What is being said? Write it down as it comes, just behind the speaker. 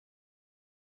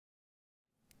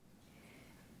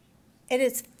It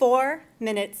is 4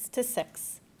 minutes to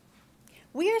 6.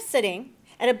 We are sitting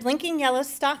at a blinking yellow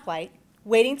stoplight,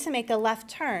 waiting to make a left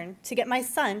turn to get my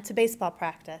son to baseball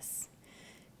practice.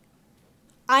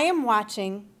 I am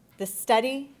watching the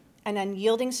steady and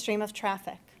unyielding stream of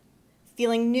traffic,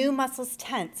 feeling new muscles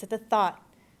tense at the thought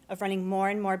of running more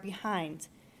and more behind,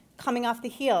 coming off the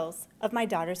heels of my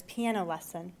daughter's piano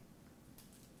lesson.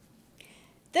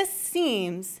 This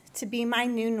seems to be my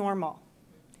new normal,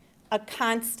 a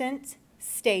constant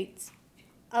state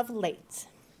of late.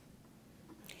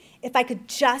 If I could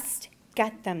just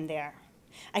get them there,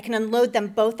 I can unload them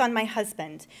both on my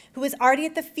husband, who is already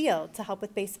at the field to help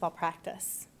with baseball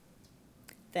practice.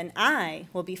 Then I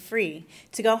will be free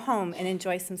to go home and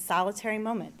enjoy some solitary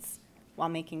moments while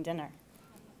making dinner.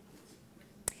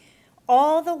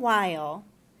 All the while,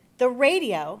 the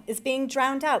radio is being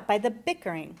drowned out by the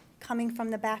bickering coming from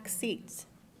the back seat.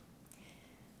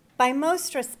 By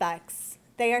most respects,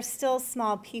 they are still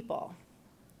small people.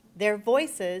 Their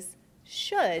voices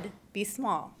should be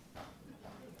small,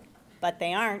 but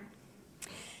they aren't.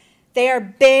 They are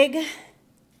big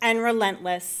and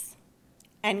relentless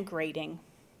and grating.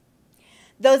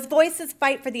 Those voices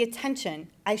fight for the attention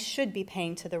I should be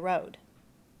paying to the road.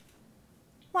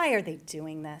 Why are they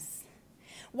doing this?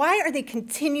 Why are they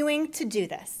continuing to do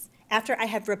this after I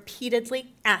have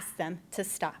repeatedly asked them to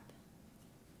stop?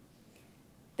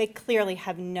 They clearly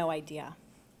have no idea.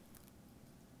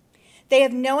 They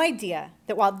have no idea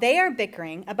that while they are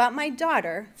bickering about my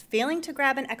daughter failing to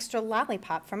grab an extra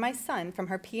lollipop for my son from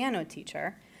her piano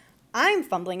teacher, I'm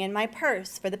fumbling in my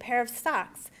purse for the pair of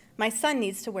socks my son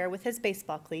needs to wear with his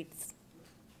baseball cleats.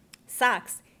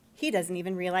 Socks he doesn't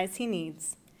even realize he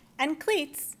needs, and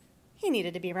cleats he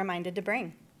needed to be reminded to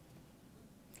bring.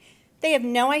 They have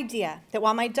no idea that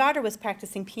while my daughter was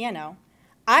practicing piano,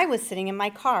 I was sitting in my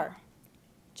car,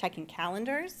 checking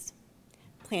calendars,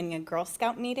 planning a Girl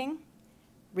Scout meeting,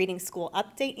 reading school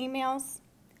update emails,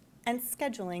 and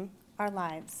scheduling our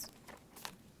lives.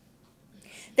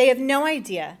 They have no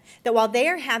idea that while they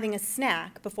are having a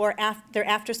snack before their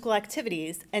after-school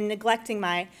activities and neglecting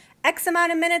my X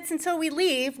amount of minutes until we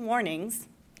leave warnings,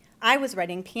 I was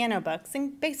writing piano books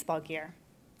and baseball gear,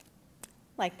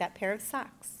 like that pair of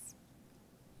socks.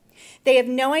 They have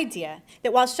no idea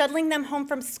that while shuttling them home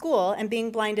from school and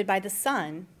being blinded by the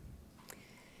sun,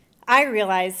 I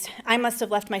realized I must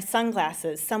have left my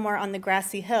sunglasses somewhere on the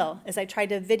grassy hill as I tried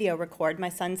to video record my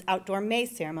son's outdoor May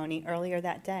ceremony earlier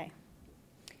that day.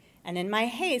 And in my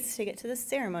haste to get to the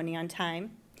ceremony on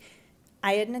time,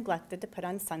 I had neglected to put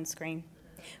on sunscreen,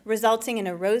 resulting in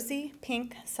a rosy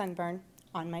pink sunburn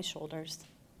on my shoulders.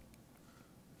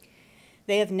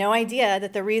 They have no idea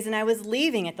that the reason I was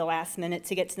leaving at the last minute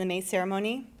to get to the May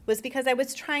ceremony was because I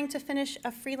was trying to finish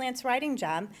a freelance writing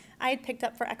job I had picked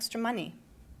up for extra money.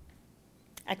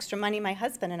 Extra money my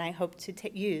husband and I hoped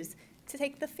to use to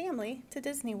take the family to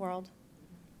Disney World.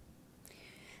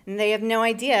 And they have no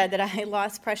idea that I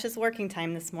lost precious working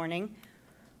time this morning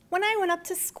when I went up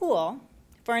to school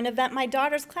for an event my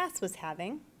daughter's class was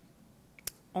having,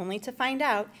 only to find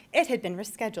out it had been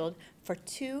rescheduled for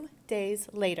 2 days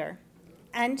later,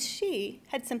 and she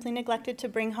had simply neglected to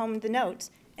bring home the note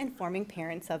informing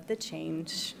parents of the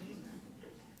change.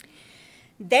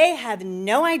 They have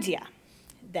no idea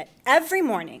that every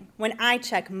morning when I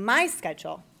check my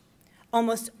schedule,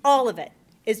 almost all of it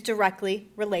is directly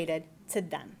related to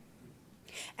them.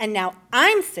 And now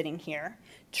I'm sitting here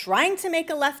trying to make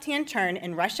a left-hand turn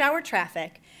in rush hour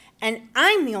traffic, and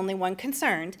I'm the only one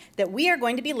concerned that we are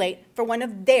going to be late for one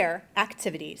of their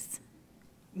activities.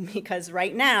 Because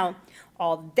right now,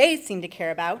 all they seem to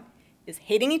care about is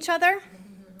hating each other,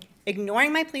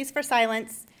 ignoring my pleas for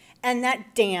silence, and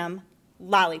that damn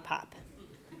lollipop.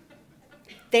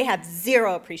 They have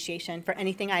zero appreciation for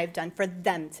anything I have done for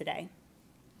them today.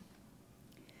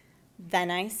 Then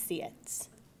I see it.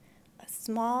 A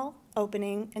small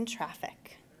opening in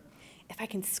traffic. If I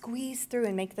can squeeze through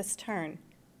and make this turn,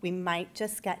 we might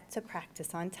just get to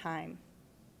practice on time.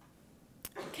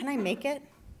 Can I make it?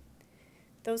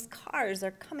 Those cars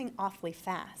are coming awfully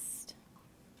fast.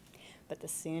 But the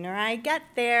sooner I get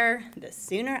there, the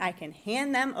sooner I can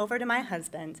hand them over to my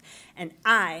husband, and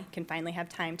I can finally have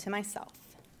time to myself.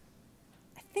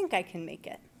 I think I can make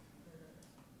it.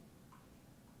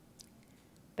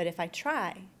 But if I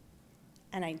try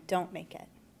and I don't make it,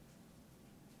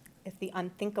 if the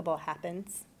unthinkable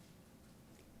happens,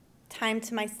 time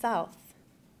to myself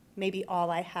may be all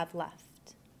I have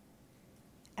left.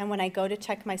 And when I go to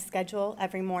check my schedule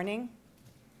every morning,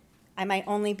 I might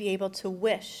only be able to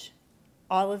wish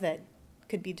all of it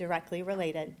could be directly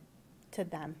related to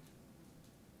them.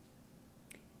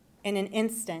 In an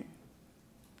instant,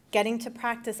 getting to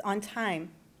practice on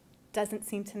time doesn't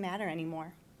seem to matter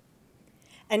anymore.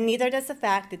 And neither does the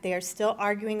fact that they are still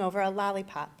arguing over a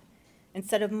lollipop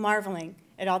instead of marveling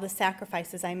at all the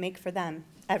sacrifices I make for them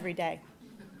every day.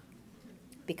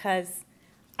 Because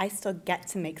I still get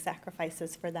to make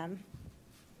sacrifices for them.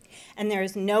 And there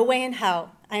is no way in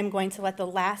hell I am going to let the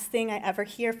last thing I ever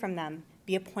hear from them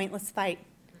be a pointless fight,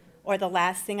 or the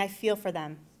last thing I feel for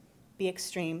them be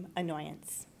extreme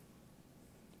annoyance.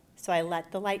 So I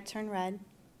let the light turn red.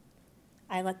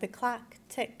 I let the clock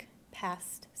tick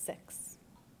past 6.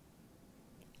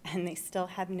 And they still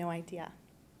have no idea.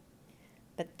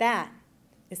 But that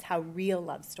is how real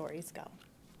love stories go.